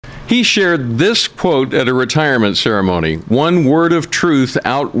He shared this quote at a retirement ceremony: "One word of truth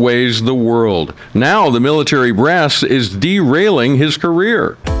outweighs the world." Now the military brass is derailing his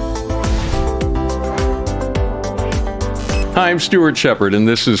career. Hi, I'm Stuart Shepard, and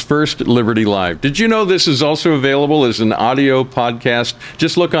this is First Liberty Live. Did you know this is also available as an audio podcast?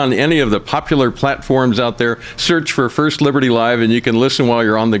 Just look on any of the popular platforms out there, search for First Liberty Live, and you can listen while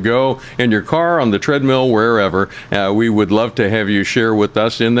you're on the go, in your car, on the treadmill, wherever. We would love to have you share with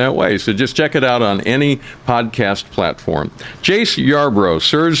us in that way. So just check it out on any podcast platform. Jace Yarbrough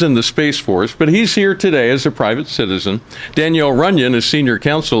serves in the Space Force, but he's here today as a private citizen. Danielle Runyan is senior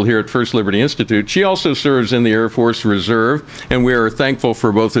counsel here at First Liberty Institute. She also serves in the Air Force Reserve, and we are thankful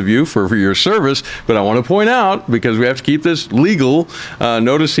for both of you for your service. But I want to point out, because we have to keep this legal,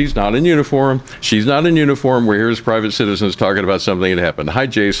 notice he's not in uniform. She's not in uniform. We're here as private citizens talking about something that happened. Hi,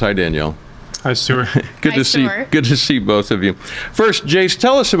 Jace. Hi, Danielle. Hi, Stuart. Good to see both of you. First, Jace,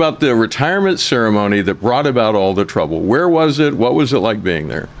 tell us about the retirement ceremony that brought about all the trouble. Where was it? What was it like being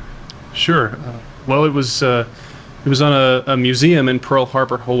there? Sure. Well, it was on a museum in Pearl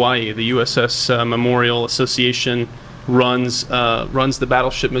Harbor, Hawaii. The USS Memorial Association runs the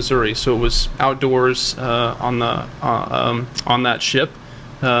battleship Missouri, so it was outdoors on that ship.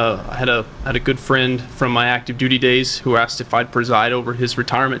 I had a good friend from my active duty days who asked if I'd preside over his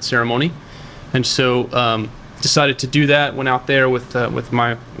retirement ceremony, and so decided to do that. Went out there with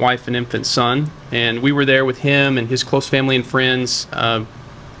my wife and infant son, and we were there with him and his close family and friends.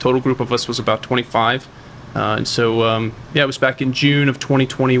 Total group of us was about 25, and so yeah, it was back in June of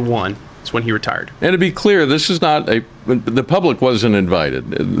 2021. It's when he retired. And to be clear, this is not the public wasn't invited.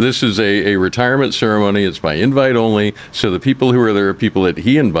 This is a retirement ceremony. It's by invite only. So the people who are there are people that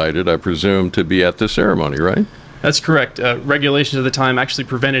he invited, I presume, to be at the ceremony, right? That's correct. Regulations at the time actually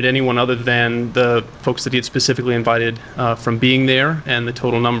prevented anyone other than the folks that he had specifically invited from being there, and the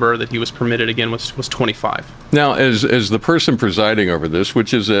total number that he was permitted, again, was 25. Now, as the person presiding over this,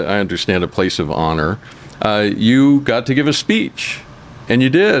 which is, I understand, a place of honor, you got to give a speech, and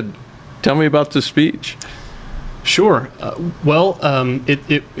you did. Tell me about the speech. Sure. Well,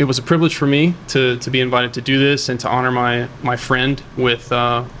 it was a privilege for me to be invited to do this and to honor my friend with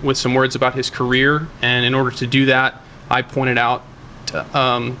some words about his career. And in order to do that, I pointed out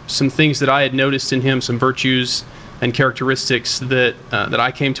some things that I had noticed in him, some virtues and characteristics that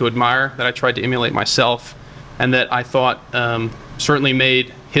I came to admire, that I tried to emulate myself, and that I thought certainly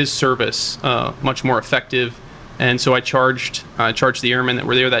made his service much more effective. And so I charged the airmen that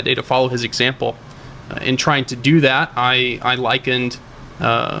were there that day to follow his example. In trying to do that, I likened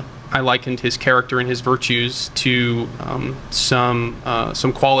his character and his virtues to some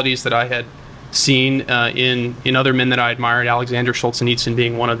qualities that I had seen in other men that I admired, Alexander Solzhenitsyn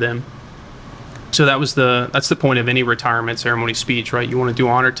being one of them. So that's the point of any retirement ceremony speech, right? You want to do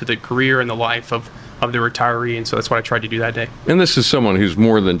honor to the career and the life of the retiree, and so that's what I tried to do that day. And this is someone who's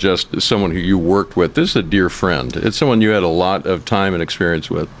more than just someone who you worked with. This is a dear friend. It's someone you had a lot of time and experience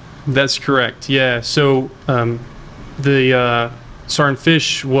with. That's correct, yeah. So the Sergeant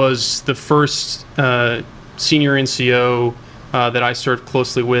Fish was the first senior NCO that I served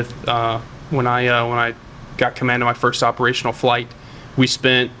closely with when I got command of my first operational flight. We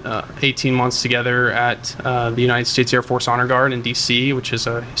spent 18 months together at the United States Air Force Honor Guard in D.C., which is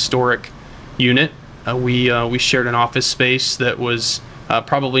a historic unit. We shared an office space that was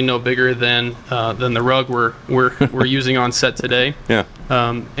probably no bigger than the rug we're using on set today. Yeah.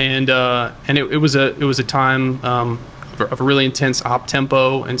 And it was a time of a really intense op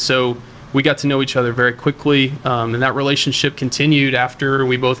tempo, and so we got to know each other very quickly. And that relationship continued after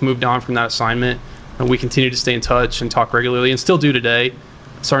we both moved on from that assignment. And we continue to stay in touch and talk regularly, and still do today.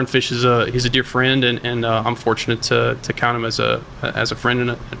 Sergeant Fish he's a dear friend, and I'm fortunate to count him as a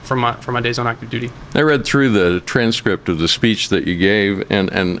friend from my days on active duty. I read through the transcript of the speech that you gave,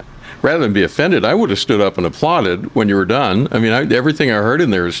 and rather than be offended, I would have stood up and applauded when you were done. I mean, everything I heard in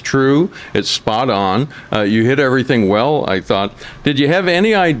there is true. It's spot on. You hit everything well, I thought. Did you have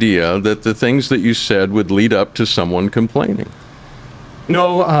any idea that the things that you said would lead up to someone complaining?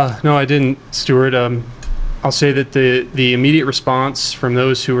 No, I didn't, Stuart. I'll say that the immediate response from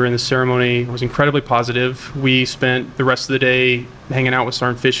those who were in the ceremony was incredibly positive. We spent the rest of the day hanging out with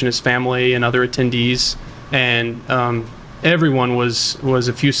Sergeant Fish and his family and other attendees, and everyone was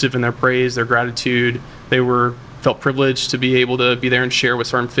effusive in their praise, their gratitude. They felt privileged to be able to be there and share with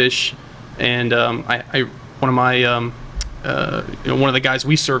Sergeant Fish. And one of the guys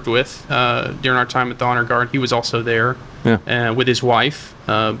we served with during our time at the Honor Guard, he was also there. Yeah. With his wife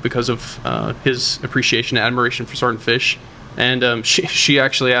because of his appreciation and admiration for Sergeant Fish. And she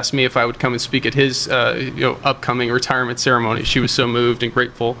actually asked me if I would come and speak at his upcoming retirement ceremony. She was so moved and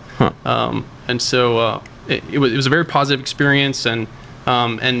grateful. And so it was a very positive experience. And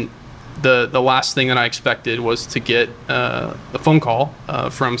the last thing that I expected was to get a phone call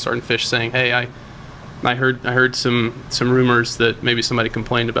from Sergeant Fish saying, "Hey, I heard some rumors that maybe somebody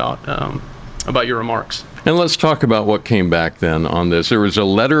complained about your remarks." And let's talk about what came back then on this. There was a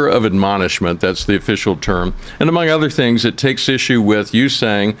letter of admonishment, that's the official term. And among other things, it takes issue with you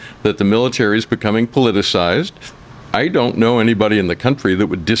saying that the military is becoming politicized. I don't know anybody in the country that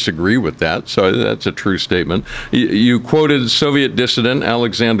would disagree with that, so that's a true statement. You quoted Soviet dissident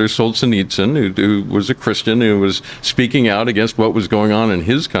Alexander Solzhenitsyn, who was a Christian, who was speaking out against what was going on in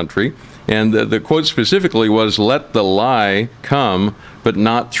his country. And the quote specifically was, "Let the lie come, but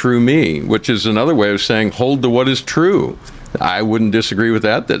not through me," which is another way of saying, hold to what is true. I wouldn't disagree with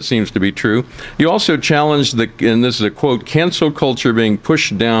that. That seems to be true. You also challenged and this is a quote, "cancel culture being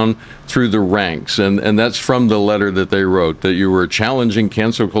pushed down through the ranks." And that's from the letter that they wrote, that you were challenging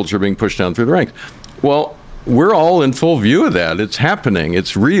cancel culture being pushed down through the ranks. Well, we're all in full view of that. It's happening.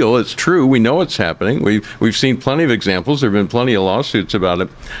 It's real. It's true. We know it's happening. We've seen plenty of examples. There have been plenty of lawsuits about it.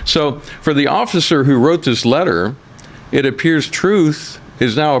 So for the officer who wrote this letter, it appears truth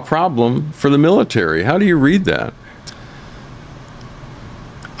is now a problem for the military. How do you read that?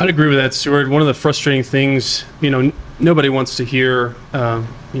 I'd agree with that, Stuart. One of the frustrating things, nobody wants to hear,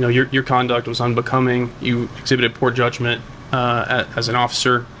 your conduct was unbecoming. You exhibited poor judgment as an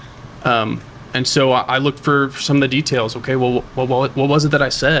officer. And so I looked for some of the details. Okay, well, what was it that I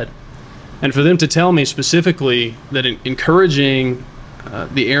said? And for them to tell me specifically that encouraging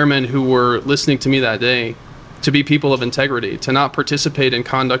the airmen who were listening to me that day to be people of integrity, to not participate in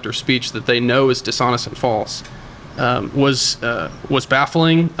conduct or speech that they know is dishonest and false, was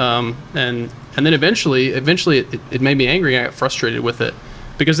baffling. And then eventually it made me angry. I got frustrated with it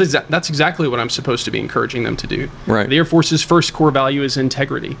because that's exactly what I'm supposed to be encouraging them to do. Right. The Air Force's first core value is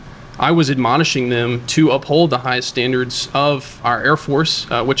integrity. I was admonishing them to uphold the highest standards of our Air Force,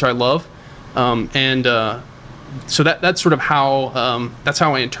 which I love. So that's sort of how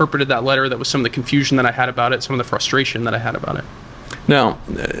I interpreted that letter. That was some of the confusion that I had about it, some of the frustration that I had about it. Now,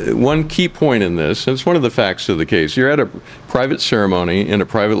 one key point in this, and it's one of the facts of the case, you're at a private ceremony in a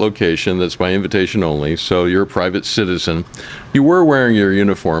private location that's by invitation only, so you're a private citizen. You were wearing your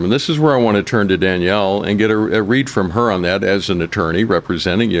uniform, and this is where I want to turn to Danielle and get a read from her on that as an attorney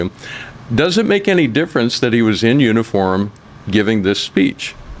representing you. Does it make any difference that he was in uniform giving this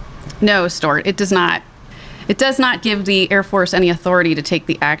speech? No, Stuart, it does not. It does not give the Air Force any authority to take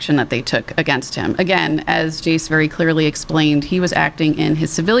the action that they took against him. Again, as Jace very clearly explained, he was acting in his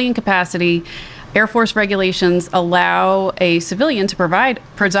civilian capacity. Air Force regulations allow a civilian to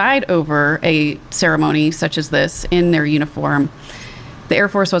preside over a ceremony such as this in their uniform. The Air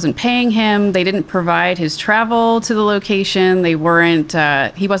Force wasn't paying him. They didn't provide his travel to the location. He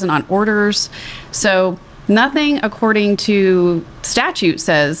wasn't on orders. So nothing according to statute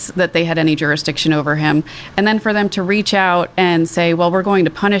says that they had any jurisdiction over him. And then for them to reach out and say, well, we're going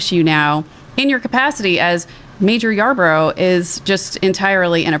to punish you now in your capacity as Major Yarbrough is just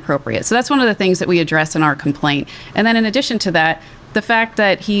entirely inappropriate. So that's one of the things that we address in our complaint. And then in addition to that, the fact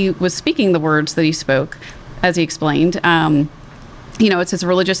that he was speaking the words that he spoke, as he explained, it's his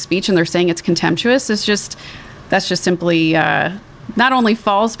religious speech and they're saying it's contemptuous. That's just simply not only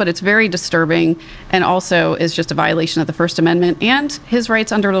false, but it's very disturbing and also is just a violation of the First Amendment and his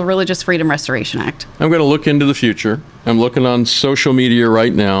rights under the Religious Freedom Restoration Act. I'm going to look into the future. I'm looking on social media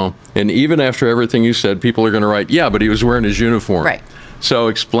right now, and even after everything you said, people are going to write, yeah, but he was wearing his uniform. Right. So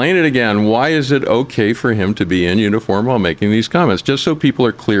explain it again. Why is it okay for him to be in uniform while making these comments? Just so people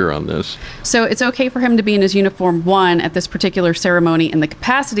are clear on this. So it's okay for him to be in his uniform, one, at this particular ceremony in the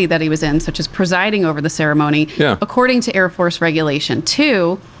capacity that he was in, such as presiding over the ceremony, according to Air Force regulation.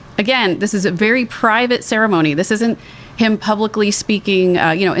 Two, again, this is a very private ceremony. This isn't him publicly speaking,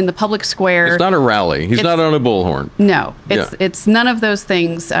 in the public square. It's not a rally. He's not on a bullhorn. No, it's none of those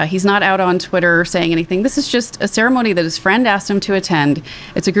things. He's not out on Twitter saying anything. This is just a ceremony that his friend asked him to attend.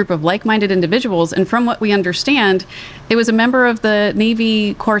 It's a group of like-minded individuals. And from what we understand, it was a member of the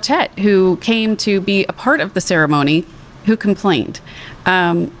Navy quartet who came to be a part of the ceremony who complained.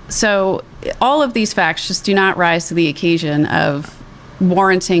 So all of these facts just do not rise to the occasion of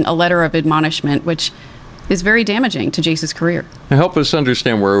warranting a letter of admonishment, which is very damaging to Jace's career. Now help us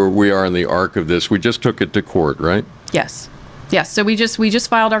understand where we are in the arc of this. We just took it to court, right? Yes. So we just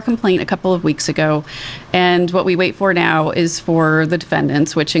filed our complaint a couple of weeks ago, and what we wait for now is for the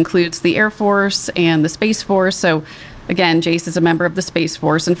defendants, which includes the Air Force and the Space Force. So Again, Jace is a member of the Space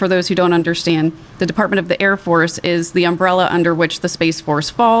Force, and for those who don't understand, the Department of the Air Force is the umbrella under which the Space Force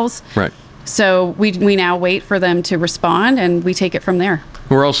falls. Right. So we now wait for them to respond, and we take it from there.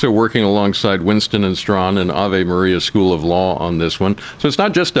 We're also working alongside Winston and Strawn and Ave Maria School of Law on this one. So it's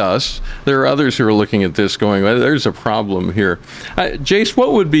not just us. There are others who are looking at this going, well, there's a problem here. Jace,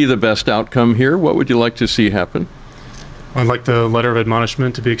 what would be the best outcome here? What would you like to see happen? I'd like the letter of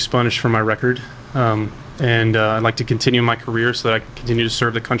admonishment to be expunged from my record. And I'd like to continue my career so that I can continue to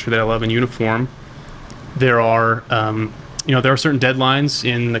serve the country that I love in uniform. There are, there are certain deadlines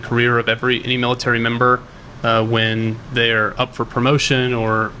in the career of any military member when they're up for promotion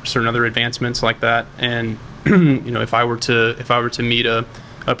or certain other advancements like that. And if I were to meet a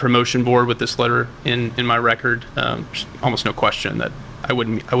promotion board with this letter in my record, there's almost no question that I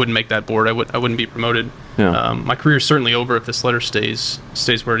wouldn't make that board. I wouldn't be promoted. Yeah. My career is certainly over if this letter stays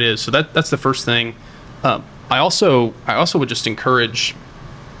where it is. So that's the first thing. I also would just encourage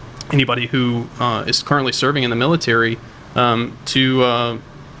anybody who is currently serving in the military to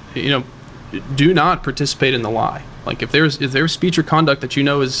do not participate in the lie. Like if there's speech or conduct that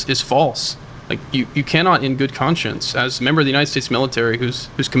is false, like you cannot in good conscience as a member of the United States military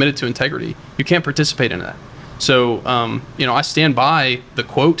who's committed to integrity, you can't participate in that. So I stand by the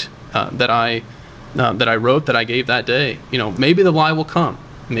quote that I wrote, that I gave that day. Maybe the lie will come,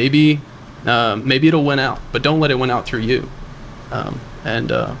 maybe it'll win out, but don't let it win out through you.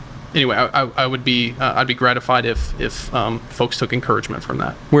 Anyway, I'd be gratified if folks took encouragement from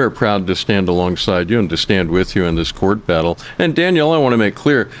that. We're proud to stand alongside you and to stand with you in this court battle. And Danielle, I want to make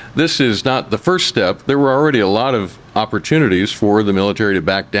clear, this is not the first step. There were already a lot of opportunities for the military to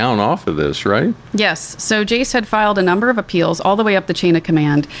back down off of this, right? Yes. So Jace had filed a number of appeals all the way up the chain of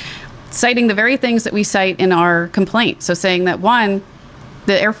command, citing the very things that we cite in our complaint. So saying that, one,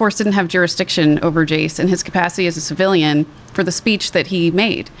 the Air Force didn't have jurisdiction over Jace in his capacity as a civilian for the speech that he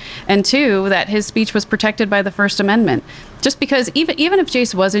made. And two, that his speech was protected by the First Amendment. Just because even if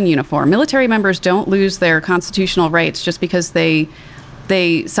Jace was in uniform, military members don't lose their constitutional rights just because they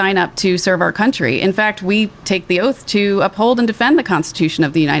sign up to serve our country. In fact, we take the oath to uphold and defend the Constitution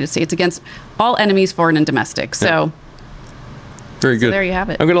of the United States against all enemies, foreign and domestic. So, very good. So there you have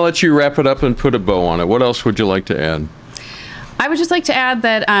it. I'm going to let you wrap it up and put a bow on it. What else would you like to add? I would just like to add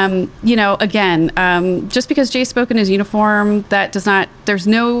that, just because Jace spoke in his uniform, there's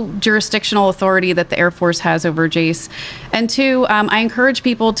no jurisdictional authority that the Air Force has over Jace. And two, I encourage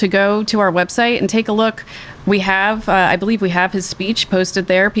people to go to our website and take a look. We have, I believe we have his speech posted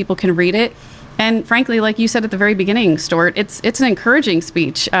there. People can read it. And frankly, like you said at the very beginning, Stuart, it's an encouraging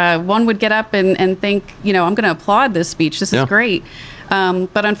speech. One would get up and think, I'm going to applaud this speech. This is great.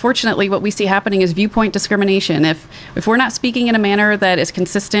 But unfortunately, what we see happening is viewpoint discrimination. If we're not speaking in a manner that is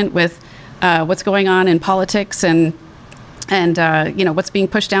consistent with what's going on in politics and what's being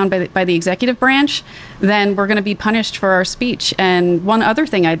pushed down by the executive branch, then we're going to be punished for our speech. And one other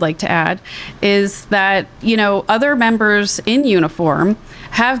thing I'd like to add is that, other members in uniform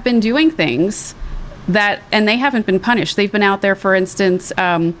have been doing things and they haven't been punished. They've been out there, for instance,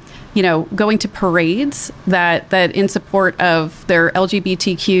 going to parades that in support of their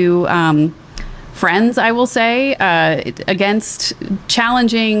LGBTQ friends, I will say, against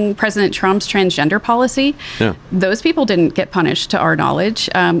challenging President Trump's transgender policy. Yeah. Those people didn't get punished to our knowledge.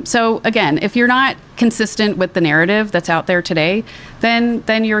 So again, if you're not consistent with the narrative that's out there today,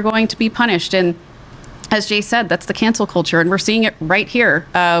 then you're going to be punished. And as Jace said, that's the cancel culture, and we're seeing it right here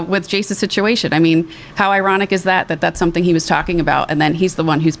with Jace's situation. I mean, how ironic is that's something he was talking about, and then he's the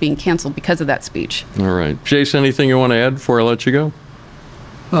one who's being canceled because of that speech. All right. Jace, anything you want to add before I let you go?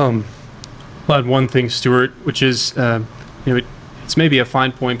 I'll add one thing, Stuart, which is, it's maybe a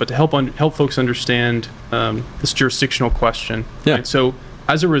fine point, but to help folks understand this jurisdictional question. Yeah. Right? So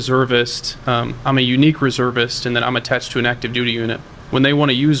as a reservist, I'm a unique reservist in that I'm attached to an active duty unit. When they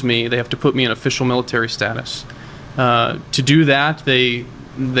want to use me, they have to put me in official military status. To do that, they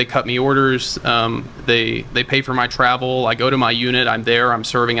cut me orders. They pay for my travel. I go to my unit. I'm there. I'm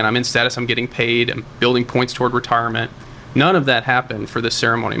serving, and I'm in status. I'm getting paid. I'm building points toward retirement. None of that happened for this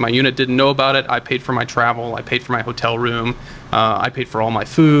ceremony. My unit didn't know about it. I paid for my travel. I paid for my hotel room. I paid for all my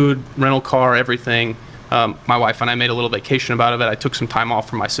food, rental car, everything. My wife and I made a little vacation about it. I took some time off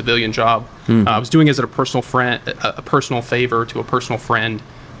from my civilian job. I was doing it as a personal favor to a personal friend.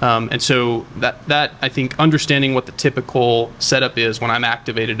 And so that I think understanding what the typical setup is when I'm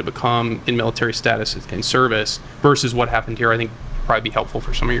activated to become in military status in service versus what happened here, I think probably be helpful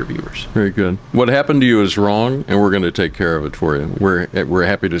for some of your viewers. Very good. What happened to you is wrong, and we're going to take care of it for you. We're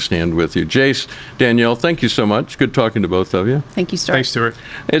happy to stand with you. Jace, Danielle, thank you so much. Good talking to both of you. Thank you, Stuart. Thanks, Stuart.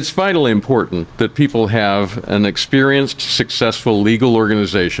 It's vitally important that people have an experienced, successful legal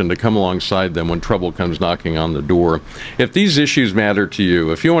organization to come alongside them when trouble comes knocking on the door. If these issues matter to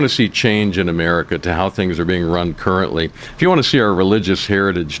you, if you want to see change in America to how things are being run currently, if you want to see our religious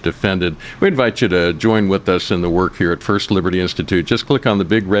heritage defended, we invite you to join with us in the work here at First Liberty Institute. Just click on the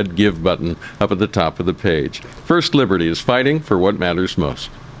big red Give button up at the top of the page. First Liberty is fighting for what matters most.